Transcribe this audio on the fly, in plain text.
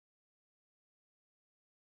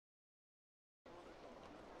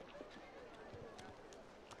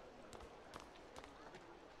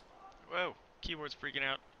keyboard's freaking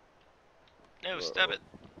out. No, stop it.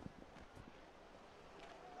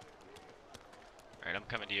 Alright, I'm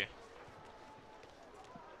coming to you.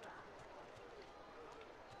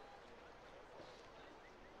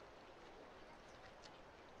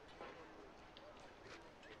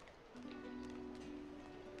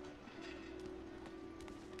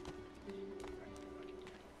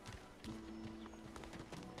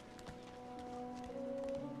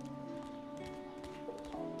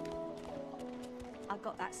 I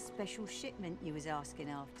got that special shipment you was asking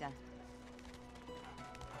after.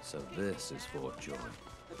 So this is Fort Joy.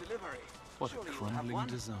 The delivery. What a crumbling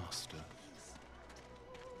disaster.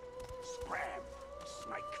 Scram,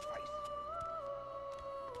 snake face.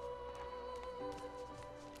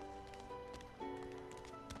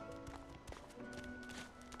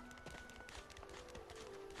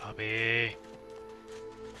 Puppy.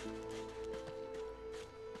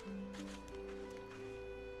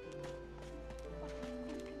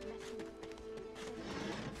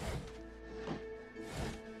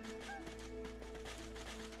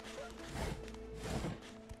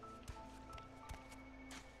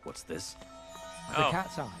 What's this? The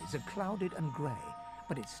cat's eyes are clouded and grey,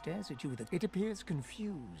 but it stares at you with it appears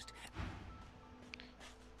confused.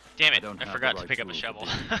 Damn it, don't I have forgot the to right pick up a tools to shovel.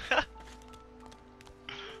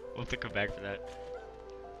 We'll have to come back for that.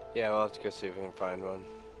 Yeah, we'll have to go see if we can find one.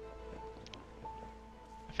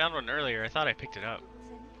 I found one earlier, I thought I picked it up.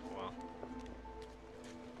 Well.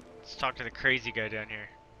 Let's talk to the crazy guy down here.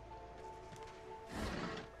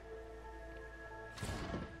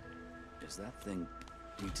 Is that thing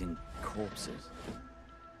eating corpses?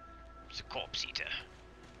 It's a corpse eater.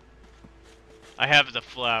 I have the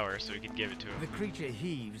flower, so we can give it to The him. creature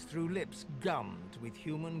heaves through lips gummed with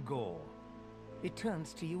human gore. It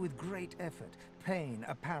turns to you with great effort, pain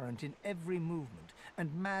apparent in every movement,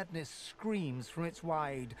 and madness screams from its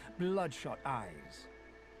wide, bloodshot eyes.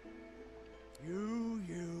 You.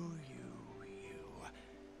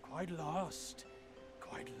 Quite lost.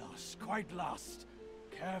 Quite lost.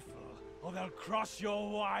 Careful, or they'll cross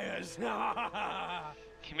your wires.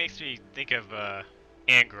 He makes me think of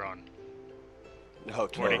Angron. No,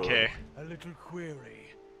 40k. A little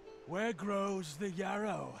query. Where grows the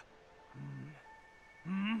yarrow?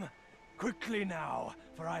 Quickly now,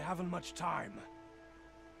 for I haven't much time.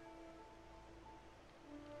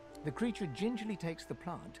 The creature gingerly takes the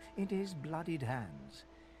plant into his bloodied hands.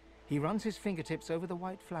 He runs his fingertips over the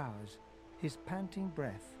white flowers. His panting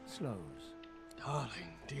breath slows.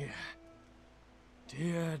 Darling, dear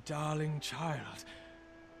darling child.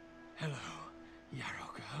 Hello,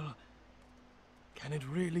 yarrow girl. Can it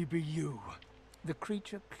really be you? The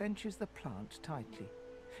creature clenches the plant tightly.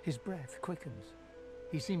 His breath quickens.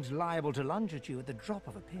 He seems liable to lunge at you at the drop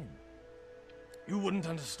of a pin. You wouldn't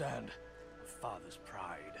understand. A father's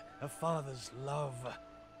pride, a father's love.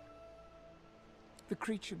 The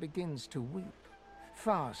creature begins to weep.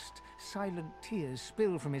 Fast, silent tears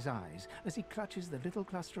spill from his eyes as he clutches the little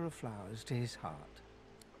cluster of flowers to his heart.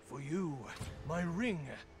 For you, my ring,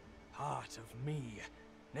 heart of me,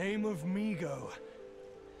 name of Migo.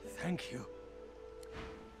 Thank you.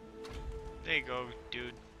 There you go,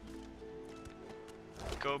 dude.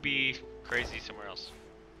 Go be crazy somewhere else.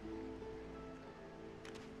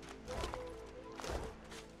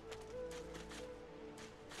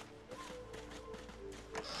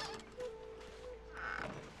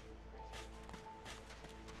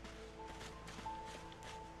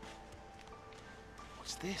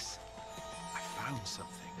 What's this? I found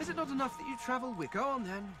something. Is it not enough that you travel with? Go on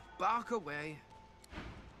then, bark away.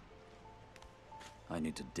 I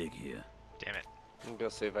need to dig here. Damn it. I'm gonna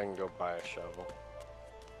see if I can go buy a shovel.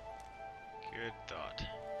 Good thought.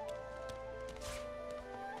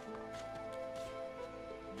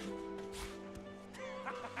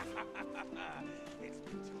 It's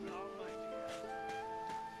been too long, my dear.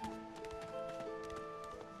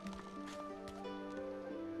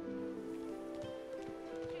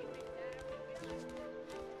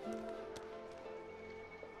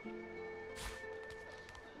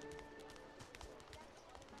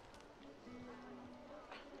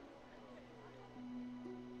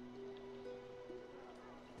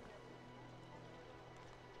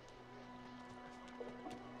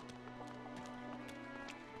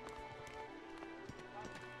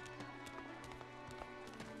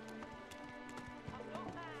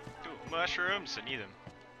 Ooh, mushrooms, I need them.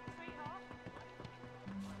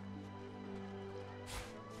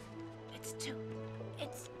 It's too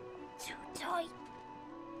tight.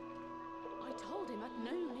 I told him at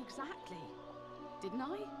noon exactly, didn't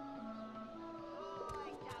I?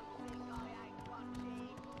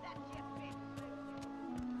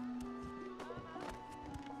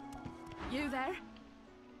 You there?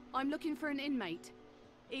 I'm looking for an inmate.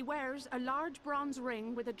 He wears a large bronze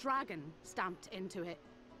ring with a dragon stamped into it.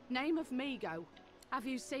 Name of Migo. Have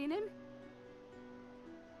you seen him?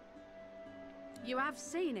 You have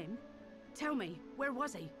seen him? Tell me, where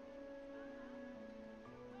was he?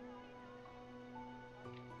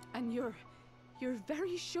 And you're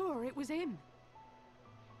very sure it was him?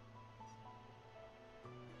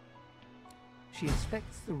 She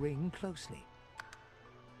inspects the ring closely.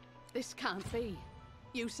 This can't be.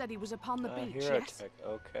 You said he was upon the beach, hero yes? tech,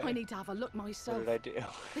 okay. I need to have a look myself. What did I do?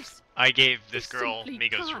 This I gave this girl simply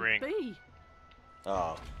Migo's can't ring. be.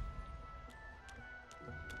 Oh.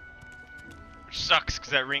 Which sucks,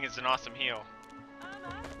 because that ring is an awesome heal.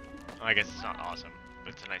 Well, I guess it's not awesome,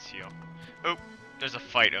 but it's a nice heal. Oh, there's a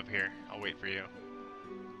fight up here. I'll wait for you.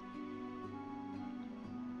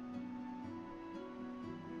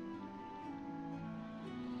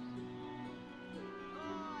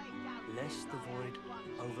 Lest the void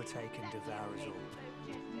overtake and devour us all.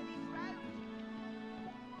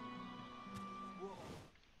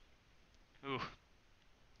 Ooh.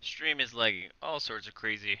 Stream is lagging. All sorts of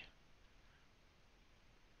crazy.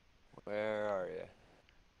 Where are you?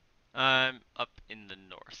 I'm up in the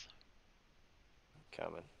north.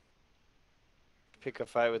 Coming. Pick a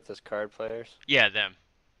fight with those card players? Yeah, them.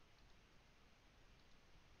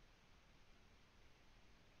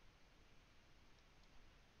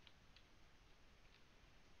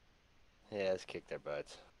 Yeah, let's kick their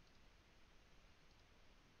butts.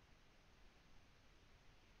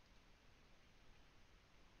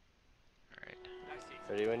 Alright.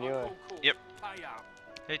 Ready when you are. Yep.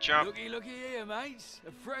 Hey, Chomp. Looky here, mates.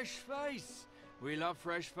 A fresh face. We love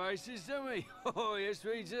fresh faces, don't we? Oh, yes,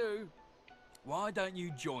 we do. Why don't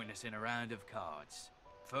you join us in a round of cards?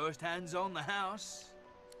 First hands on the house.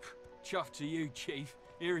 Chuff to you, Chief.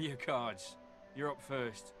 Here are your cards. You're up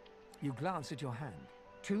first. You glance at your hand.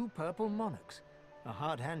 2 purple monarchs. A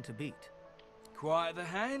hard hand to beat. Quite the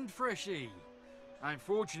hand, Freshy.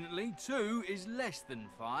 Unfortunately, 2 is less than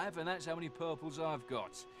 5, and that's how many purples I've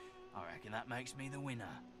got. I reckon that makes me the winner.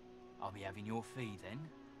 I'll be having your fee then.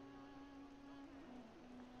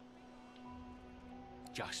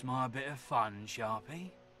 Just my bit of fun,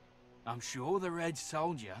 Sharpie. I'm sure the Reds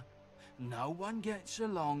told you, no one gets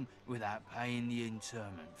along without paying the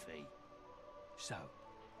interment fee. So,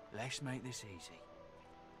 let's make this easy.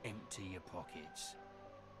 Empty your pockets.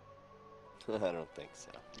 I don't think so.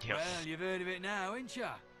 Yep. Well, you've heard of it now, ain't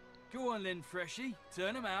ya? Go on then, Freshy.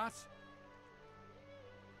 Turn 'em out.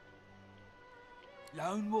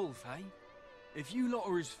 Lone Wolf, eh? If you lot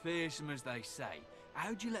are as fearsome as they say,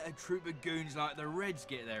 how'd you let a troop of goons like the Reds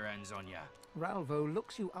get their hands on ya? Ralvo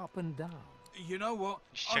looks you up and down. You know what?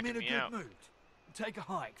 He's I'm in checking a me good out. mood. Take a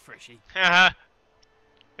hike, Freshy. Haha.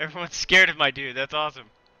 Everyone's scared of my dude. That's awesome.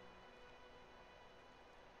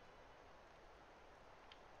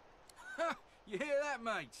 You hear that,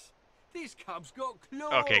 mates? This cub's got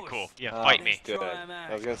claws. Okay, cool. Yeah, Oh, fight me. Good. Try 'em out.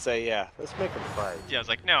 I was gonna say, yeah, let's make them fight. Yeah, I was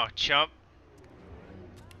like, no, chump.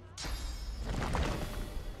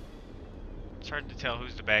 It's hard to tell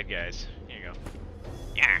who's the bad guys. Here you go.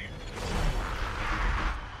 Yeah.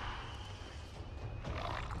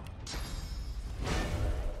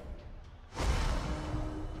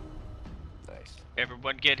 Nice.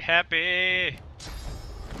 Everyone get happy.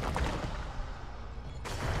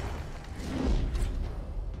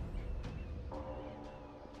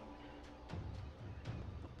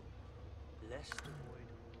 Lest the void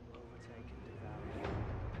overtake and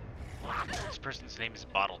devour us. This person's name is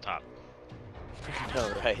Bottle Top. No,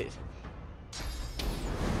 right.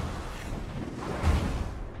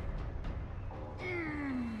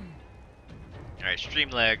 Alright, stream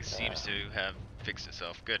lag seems to have fixed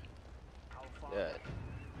itself. Good. Good.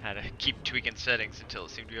 Had to keep tweaking settings until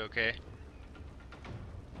it seemed to be okay.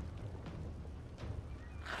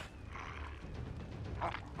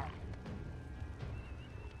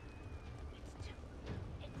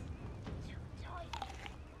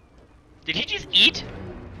 Did he just eat?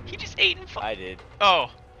 He just ate and I did.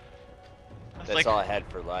 Oh. I was That's like, all I had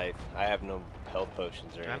for life. I have no health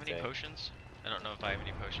potions or do I have anything. any potions? I don't know if I have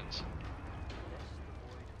any potions.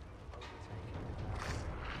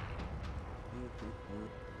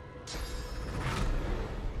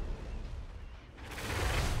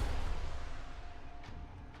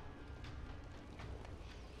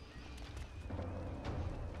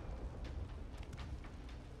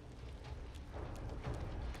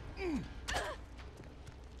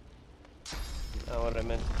 Not what I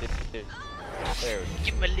meant to do. There we go.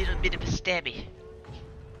 Give him a little bit of a stabby.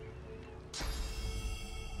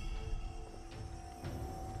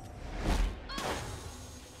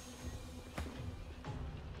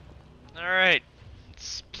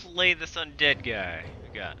 slay this undead guy.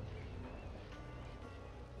 We got.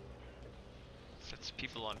 Sets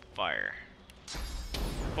people on fire.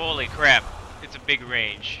 Holy crap! It's a big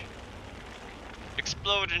range.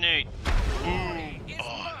 Explodinate! Ooh.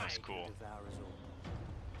 Oh, that was cool.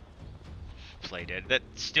 Play dead. That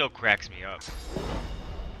still cracks me up.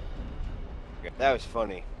 That was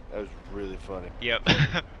funny. That was really funny. Yep.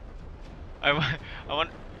 I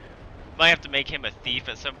might have to make him a thief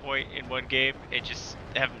at some point in one game and just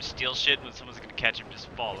have him steal shit when someone's gonna catch him, just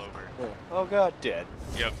fall over. Oh god, dead.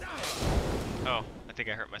 Yep. Oh, I think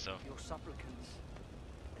I hurt myself. Your supplicants,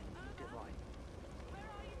 then divine.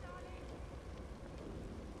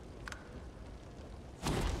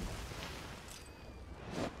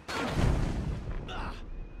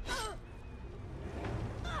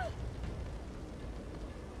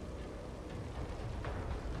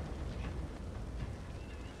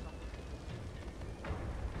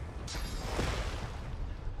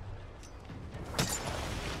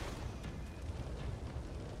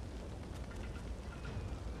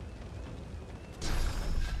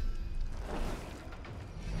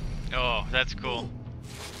 Oh, that's cool.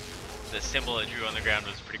 The symbol it drew on the ground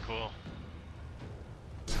was pretty cool.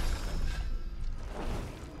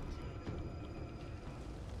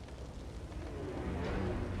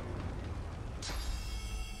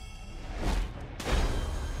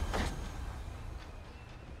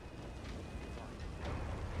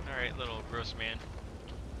 Alright, little gross man.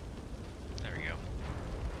 There we go.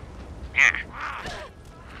 Ah.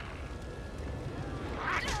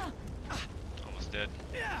 Almost dead.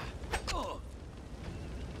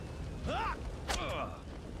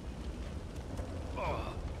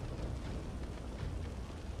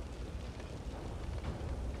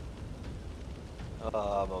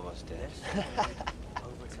 Oh, I'm almost dead.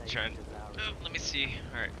 Trying. Oh, let me see.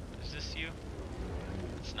 Alright, is this you?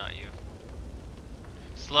 It's not you.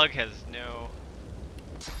 Slug has no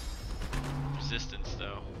resistance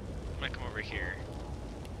though. I'm gonna come over here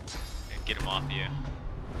and get him off you.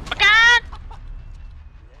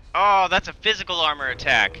 Oh, that's a physical armor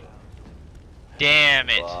attack. Damn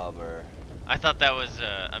it. Bummer. I thought that was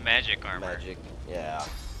a magic armor. Magic, yeah.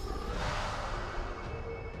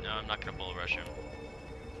 No, I'm not gonna bull rush him.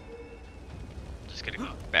 I'm just gonna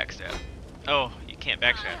go backstab. Oh, you can't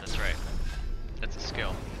backstab, that's right. That's a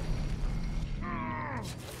skill. I'm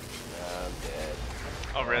dead.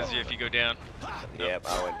 I'll res you if you go down. Yep,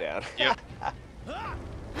 I went down. Yep.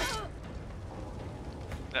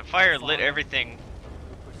 That fire lit everything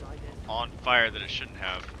on fire that it shouldn't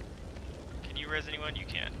have. Can you res anyone? You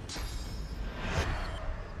can.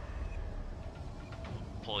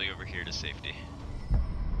 Pull you over here to safety.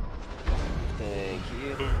 Thank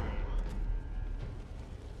you.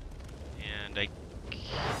 And I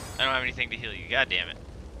don't have anything to heal you. God damn it.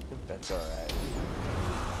 That's alright.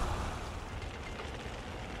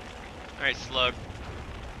 Alright, Slug.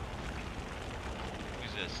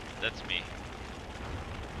 Who's this? That's me.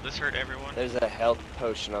 Will this hurt everyone? There's a health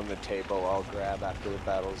potion on the table I'll grab after the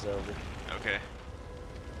battle's over. Okay.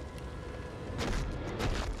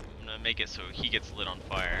 I'm gonna make it so he gets lit on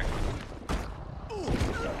fire. Oh,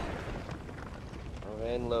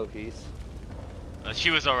 and Loki's.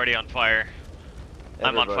 She was already on fire.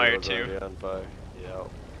 I'm on fire was too. already on fire. Yep.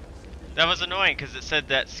 That was annoying because it said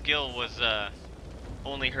that skill was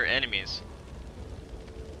only her enemies.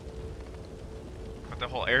 But the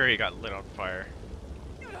whole area got lit on fire.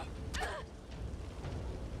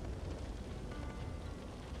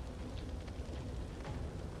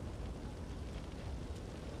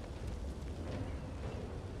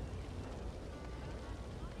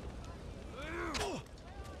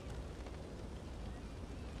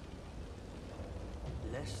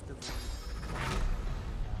 Bless the void.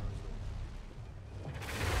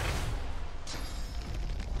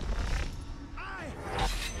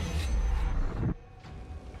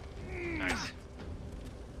 Nice.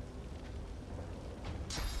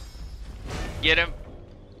 Get him.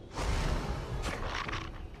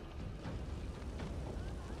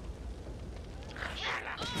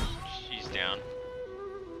 She's down.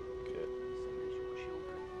 Good.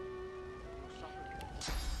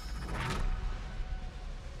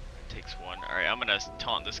 Takes one. Alright, I'm gonna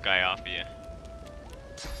taunt this guy off of you.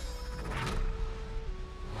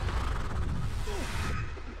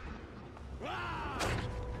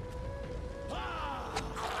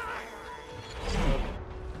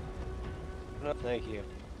 No, thank you.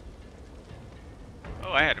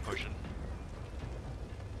 Oh, I had a potion.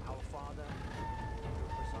 Our Father,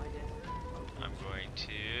 who presideth. I'm going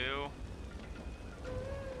to...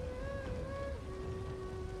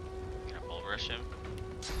 Can I bull rush him?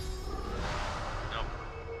 Nope.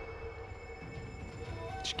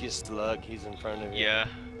 Just Get slug, he's in front of you. Yeah.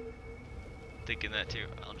 Thinking that too.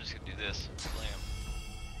 I'm just gonna do this. Slam.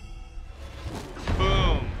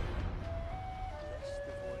 Boom!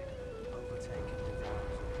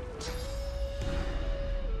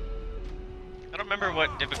 I don't remember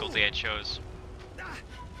what difficulty I chose.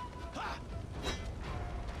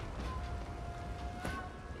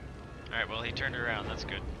 Alright, well he turned around, that's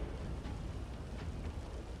good.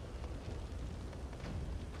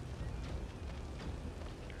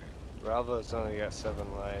 Bravo's only got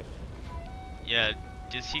 7 life. Yeah,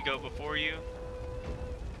 does he go before you?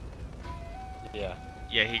 Yeah.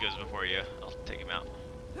 Yeah, he goes before you. I'll take him out.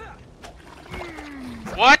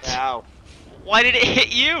 What? Ow. Why did it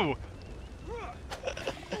hit you?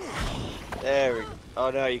 There we go. Oh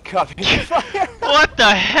no, you caught me on fire. What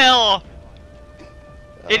the hell?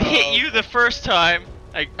 It hit Oh, you the first time.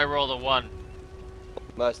 I rolled a 1.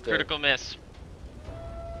 Mustard. Critical miss.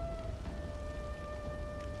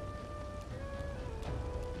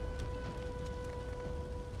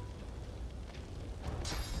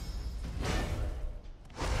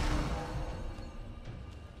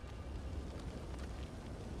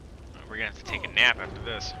 We're gonna have to take a nap after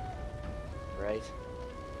this. Right?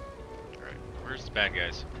 Alright, where's the bad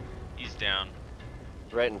guys? He's down.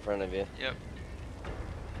 Right in front of you. Yep.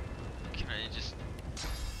 Can I just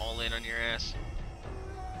all in on your ass?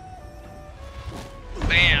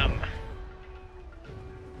 Bam!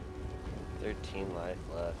 13 life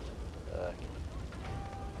left.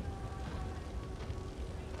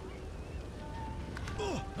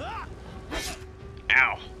 Fuck.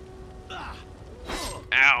 Ow!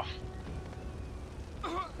 Ow!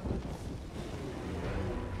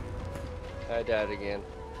 I died again.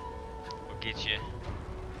 We'll get you.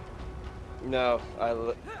 No,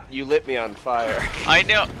 you lit me on fire. I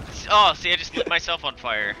know! Oh, see, I just lit myself on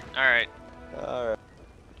fire. Alright. Alright.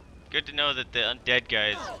 Good to know that the undead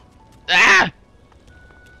guys... Ah!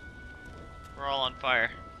 We're all on fire.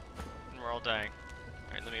 And we're all dying.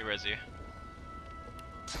 Alright, let me res you.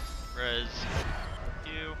 Res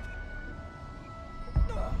you.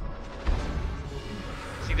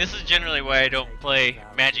 See, this is generally why I don't play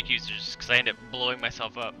magic users, because I end up blowing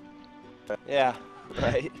myself up. Yeah,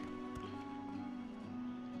 right.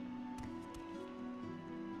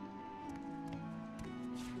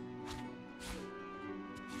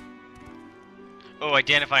 Oh,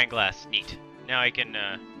 identifying glass. Neat. Now I can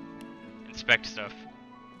inspect stuff.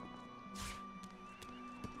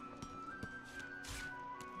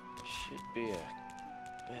 Should be a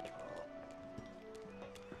bedroll.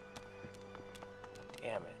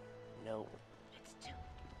 Damn it. No. It's too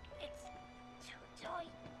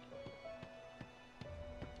tight.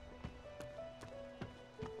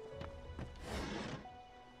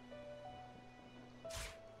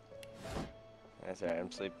 That's alright,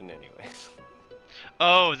 I'm sleeping anyways.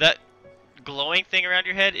 Oh, that glowing thing around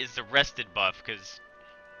your head is the rested buff, because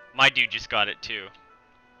my dude just got it too.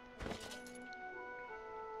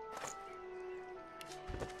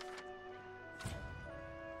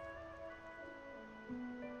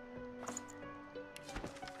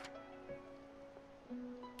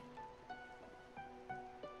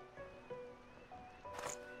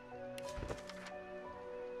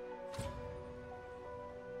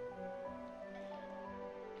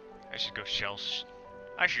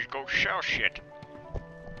 I should go sell shit.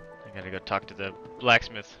 I gotta go talk to the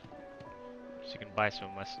blacksmith so you can buy some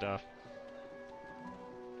of my stuff.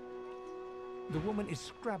 The woman is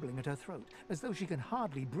scrabbling at her throat, as though she can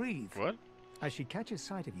hardly breathe. What? As she catches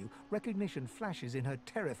sight of you, recognition flashes in her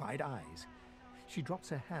terrified eyes. She drops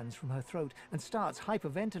her hands from her throat and starts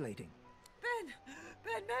hyperventilating.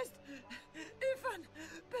 Ben Mist, Ifan,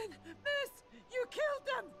 Ben Mist, you killed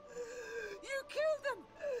them! You killed them!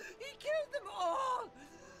 He killed them all!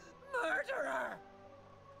 Murderer!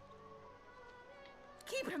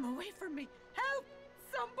 Keep him away from me! Help!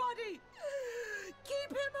 Somebody! Keep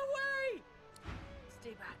him away!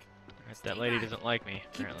 Stay back. That lady doesn't like me,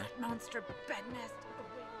 apparently. Keep that monster Ben Mist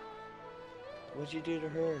away. What'd you do to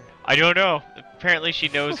her? I don't know. Apparently she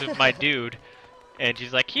knows of my dude. And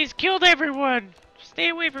she's like, he's killed everyone! Stay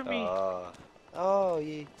away from me! Oh,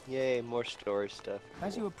 yay, more story stuff.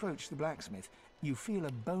 As you approach the blacksmith, you feel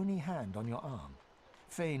a bony hand on your arm.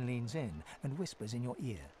 Fane leans in and whispers in your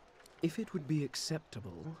ear. If it would be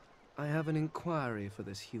acceptable, I have an inquiry for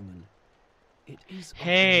this human. It is...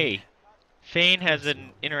 Hey! Fane has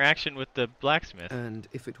an interaction with the blacksmith. And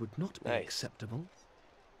if it would not be acceptable,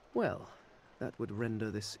 well, that would render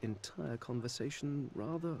this entire conversation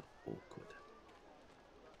rather awkward.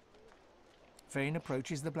 Fane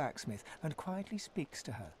approaches the blacksmith and quietly speaks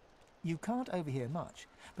to her. You can't overhear much,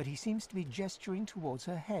 but he seems to be gesturing towards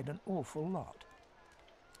her head an awful lot.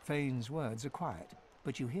 Fane's words are quiet,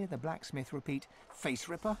 but you hear the blacksmith repeat, "Face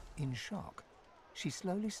Ripper," in shock. She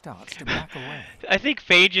slowly starts to back away. I think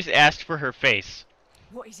Faye just asked for her face.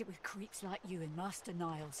 What is it with creeps like you and Master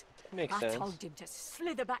Niles? Makes I sense. told him to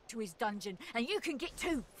slither back to his dungeon, and you can get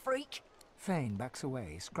too, freak. Fane backs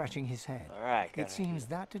away, scratching his head. Alright, It seems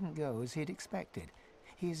that didn't go as he'd expected.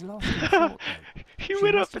 He is lost in thought, though. He She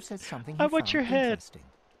went must up have and said something I he want found your head. interesting.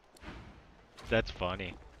 That's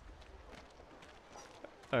funny.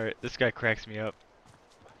 Alright, this guy cracks me up.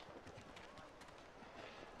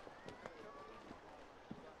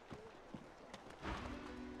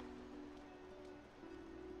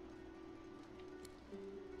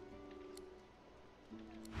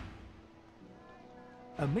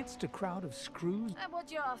 Amidst a crowd of screws, And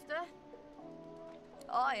what you after?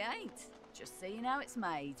 I ain't. Just seeing how it's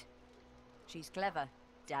made. She's clever,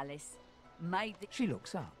 Dallas. Made the... she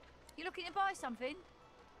looks up. You looking to buy something?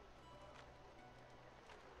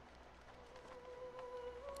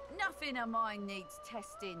 Nothing of mine needs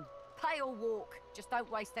testing. Pay or walk. Just don't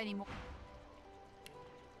waste any more.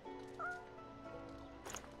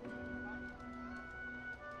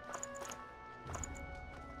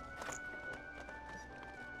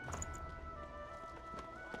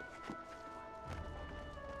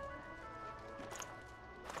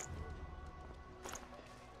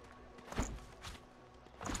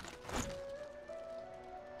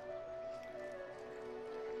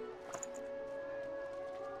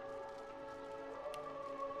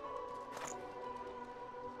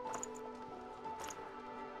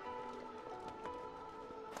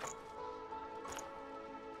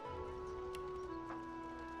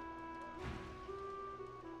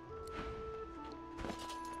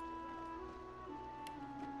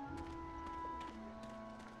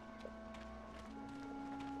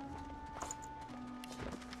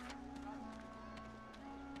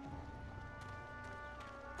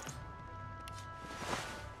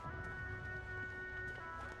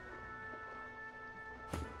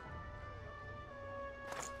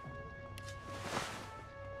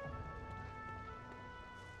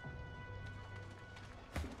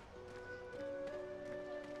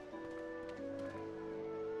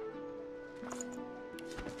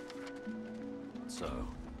 So,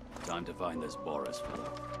 time to find this Boris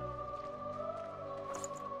fellow.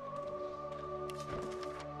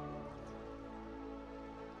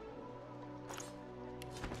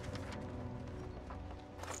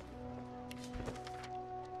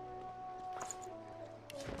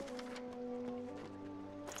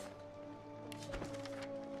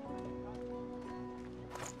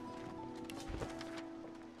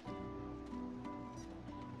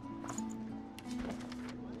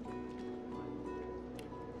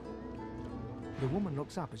 The woman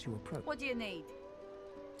looks up as you approach. What do you need?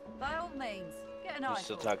 By all means, get an You eye.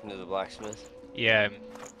 still talking to the blacksmith? Yeah, I'm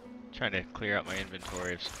trying to clear out my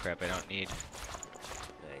inventory of some crap I don't need.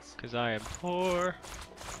 Nice. Because I am poor.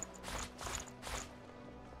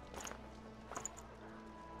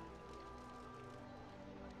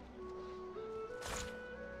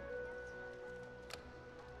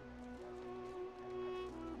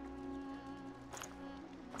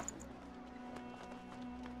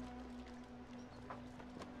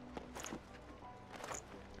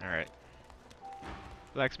 Alright.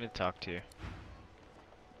 Blacksmith talk to you.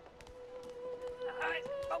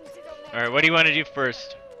 Alright, what do you want to do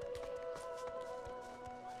first?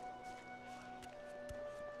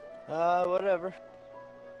 Whatever.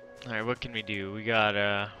 Alright, what can we do? We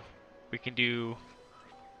got, we can do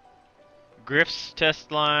Griff's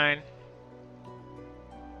test line.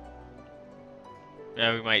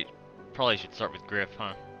 Yeah, we probably should start with Griff,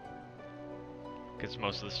 huh? Because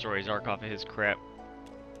most of the stories arc off of his crap.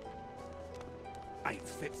 Ain't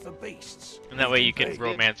fit for beasts. And that way you can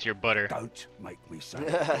romance your butter. Don't make me say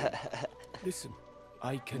it. Listen,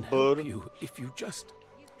 I can help you if you just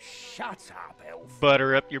shut up, elf.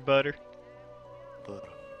 Butter up your butter.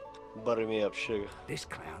 Butter me up, sugar. This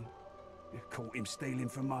clown, caught him stealing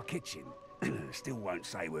from my kitchen. Still won't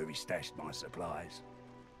say where he stashed my supplies.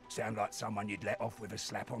 Sound like someone you'd let off with a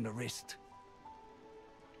slap on the wrist.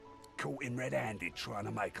 Caught him red-handed trying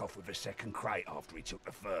to make off with a second crate after he took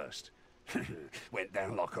the first. Went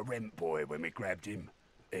down like a rent boy when we grabbed him.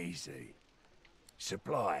 Easy.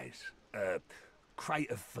 Supplies. Crate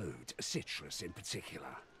of food, citrus in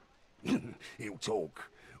particular. He'll talk,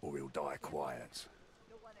 or he'll die quiet.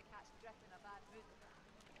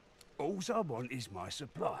 Alls I want is my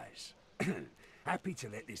supplies. Happy to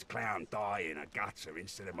let this clown die in a gutter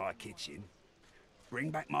instead of my kitchen. Bring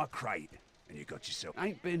back my crate, and you got yourself...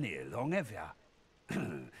 Ain't been here long, have ya?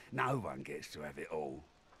 No one gets to have it all.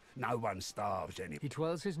 No one starves any... He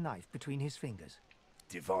twirls his knife between his fingers.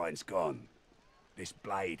 Divine's gone. This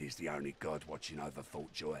blade is the only god watching over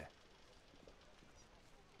Thoughtjoy.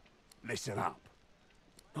 Listen up.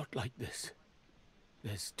 Not like this.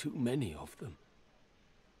 There's too many of them.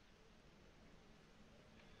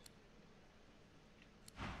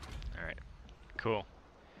 Alright. Cool.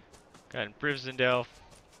 Got in Brivsendale.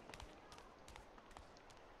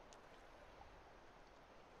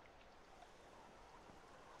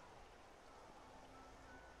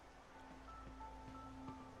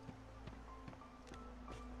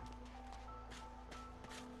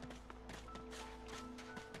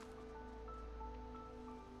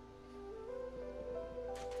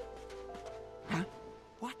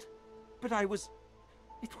 But I was...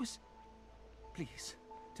 It was... Please,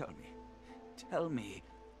 tell me. Tell me.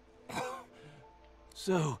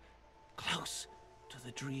 So close to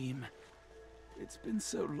the dream. It's been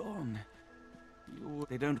so long.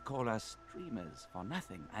 They don't call us dreamers for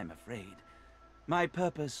nothing, I'm afraid. My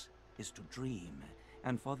purpose is to dream,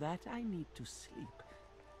 and for that I need to sleep.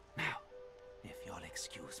 Now, if you'll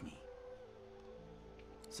excuse me.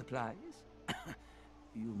 Supplies?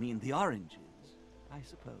 You mean the oranges, I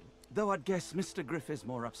suppose. Though I'd guess Mr. Griff is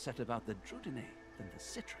more upset about the Drudine than the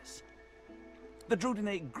citrus. The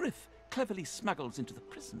Drudine Griff cleverly smuggles into the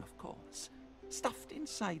prison, of course, stuffed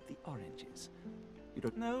inside the oranges. You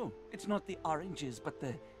don't know, it's not the oranges, but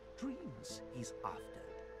the dreams he's after.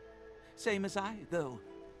 Same as I, though.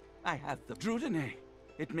 I have the Drudine.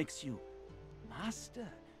 It makes you master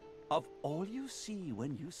of all you see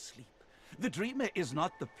when you sleep. The dreamer is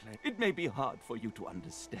not the play. It may be hard for you to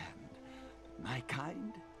understand. My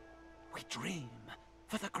kind, we dream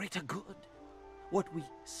for the greater good. What we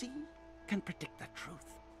see can predict the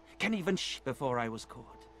truth. Can even before I was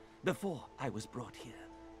caught, before I was brought here,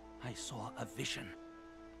 I saw a vision.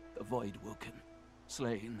 The void woken,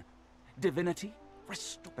 slain, divinity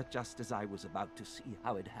restored. But just as I was about to see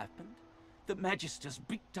how it happened, the Magisters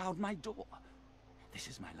beat down my door. This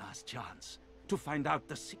is my last chance to find out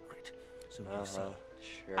the secret. So you see,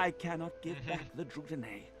 sure. I cannot give back the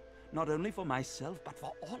Drudine, not only for myself, but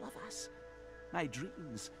for all of us. My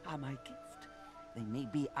dreams are my gift. They may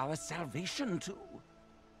be our salvation too.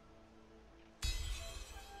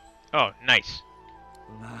 Oh, nice.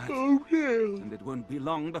 And it won't be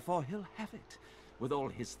long before he'll have it, with all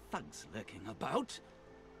his thugs lurking about.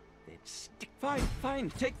 They'd stick. Fine, fine,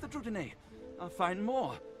 take the Drudine. I'll find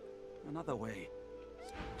more. Another way.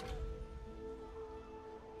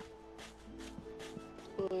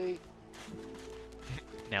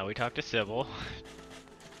 Now we talk to Sybil.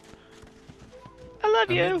 I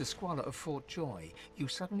love you! Amid the squalor of Fort Joy, you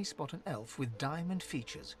suddenly spot an elf with diamond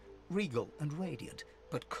features, regal and radiant,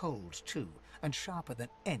 but cold too, and sharper than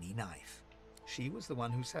any knife. She was the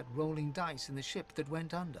one who sat rolling dice in the ship that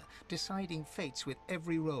went under, deciding fates with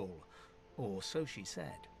every roll. Or so she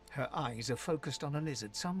said. Her eyes are focused on a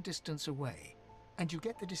lizard some distance away, and you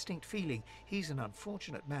get the distinct feeling he's an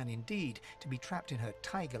unfortunate man indeed to be trapped in her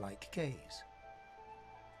tiger-like gaze.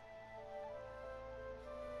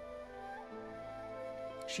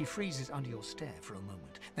 She freezes under your stare for a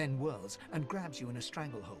moment, then whirls and grabs you in a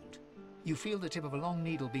stranglehold. You feel the tip of a long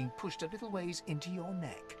needle being pushed a little ways into your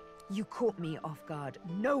neck. You caught me off guard.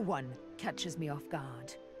 No one catches me off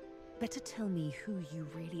guard. Better tell me who you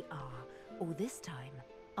really are, or this time,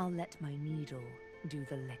 I'll let my needle do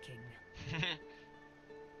the licking.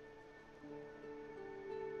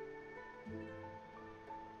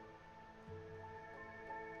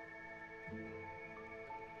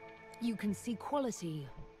 You can see quality,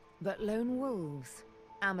 but lone wolves,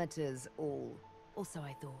 amateurs all. Or so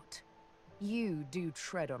I thought. You do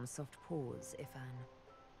tread on soft paws, Ifan.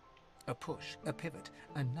 A push, a pivot,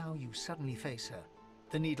 and now you suddenly face her.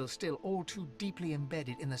 The needle still all too deeply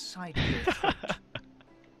embedded in the side of your throat.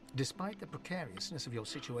 Despite the precariousness of your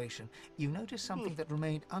situation, you notice something that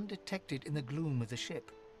remained undetected in the gloom of the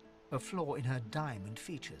ship. A flaw in her diamond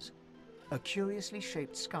features. A curiously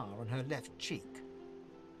shaped scar on her left cheek.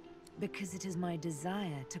 Because it is my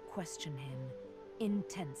desire to question him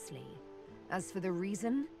intensely. As for the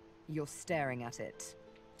reason, you're staring at it.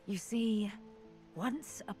 You see,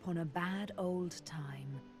 once upon a bad old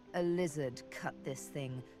time, a lizard cut this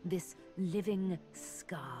thing, this living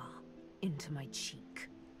scar, into my cheek.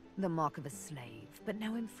 The mark of a slave, but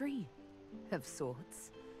now I'm free, of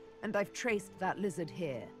sorts. And I've traced that lizard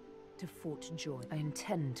here, to Fort Joy. I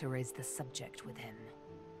intend to raise the subject with him.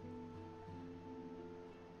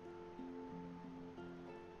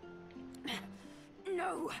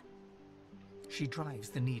 No! She drives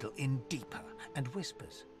the needle in deeper and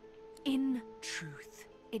whispers. In truth,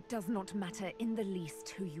 it does not matter in the least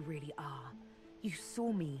who you really are. You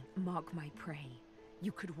saw me mark my prey.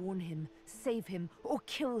 You could warn him, save him, or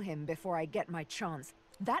kill him before I get my chance.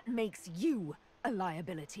 That makes you a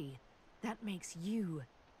liability. That makes you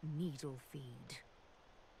needle feed.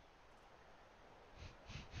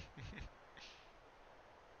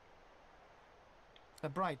 A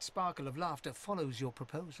bright sparkle of laughter follows your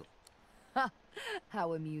proposal. Ha!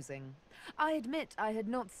 How amusing. I admit I had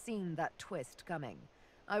not seen that twist coming.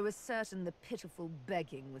 I was certain the pitiful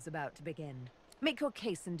begging was about to begin. Make your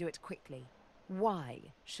case and do it quickly. Why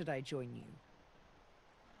should I join you?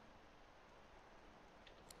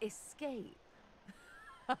 Escape.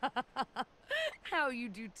 How you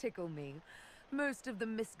do tickle me. Most of the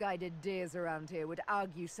misguided deers around here would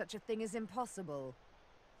argue such a thing is impossible.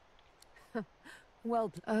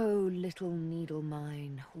 Well, oh, little needle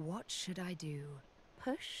mine, what should I do?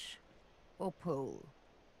 Push or pull?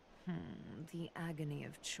 The agony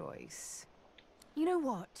of choice. You know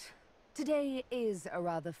what? Today is a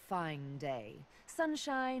rather fine day.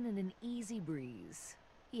 Sunshine and an easy breeze.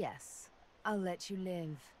 Yes, I'll let you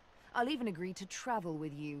live. I'll even agree to travel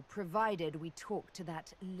with you, provided we talk to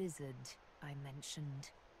that lizard I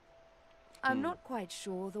mentioned. I'm not quite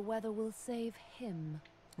sure the weather will save him.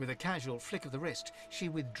 With a casual flick of the wrist, she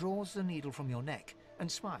withdraws the needle from your neck and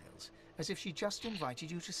smiles, as if she just invited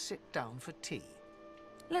you to sit down for tea.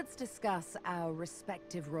 Let's discuss our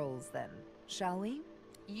respective roles then, shall we?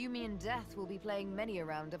 You, me, and Death will be playing many a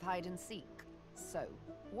round of hide and seek. So,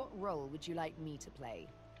 what role would you like me to play?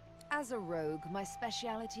 As a rogue, my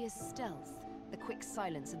speciality is stealth, the quick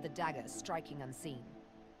silence of the dagger striking unseen.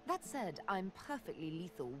 That said, I'm perfectly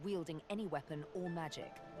lethal, wielding any weapon or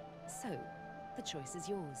magic. So, the choice is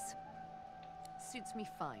yours. Suits me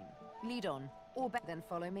fine. Lead on, or then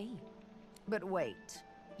follow me. But wait,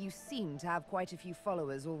 you seem to have quite a few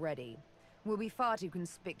followers already. We'll be far too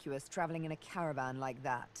conspicuous traveling in a caravan like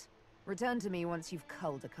that. Return to me once you've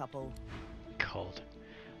culled a couple. Culled.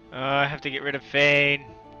 I have to get rid of Fane.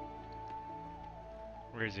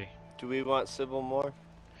 Where is he? Do we want Sybil more?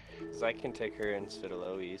 Because I can take her instead of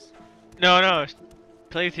Lois. No.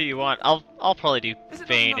 Play with who you want. I'll probably do Is it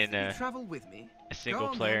Fane not in enough that you travel with me? a single Go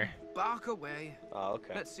on player. then, bark away. Oh,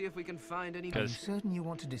 okay. Let's see if we can find any. Are you certain you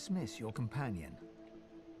want to dismiss your companion?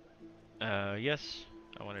 Yes.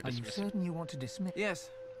 I want to Are you dismiss. certain you want to dismiss? Yes,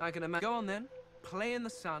 I can imagine. Go on then. Play in the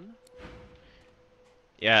sun.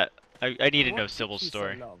 Yeah, I need to know What took Sybil's you so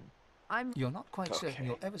story. long? You're not quite certain Okay.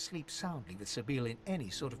 you'll ever sleep soundly with Sybil in any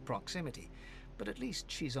sort of proximity, but at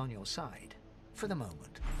least she's on your side. For the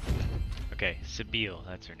moment. Okay, Sybil,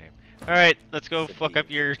 that's her name. Alright, let's go fuck up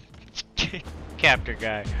your captor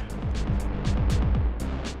guy.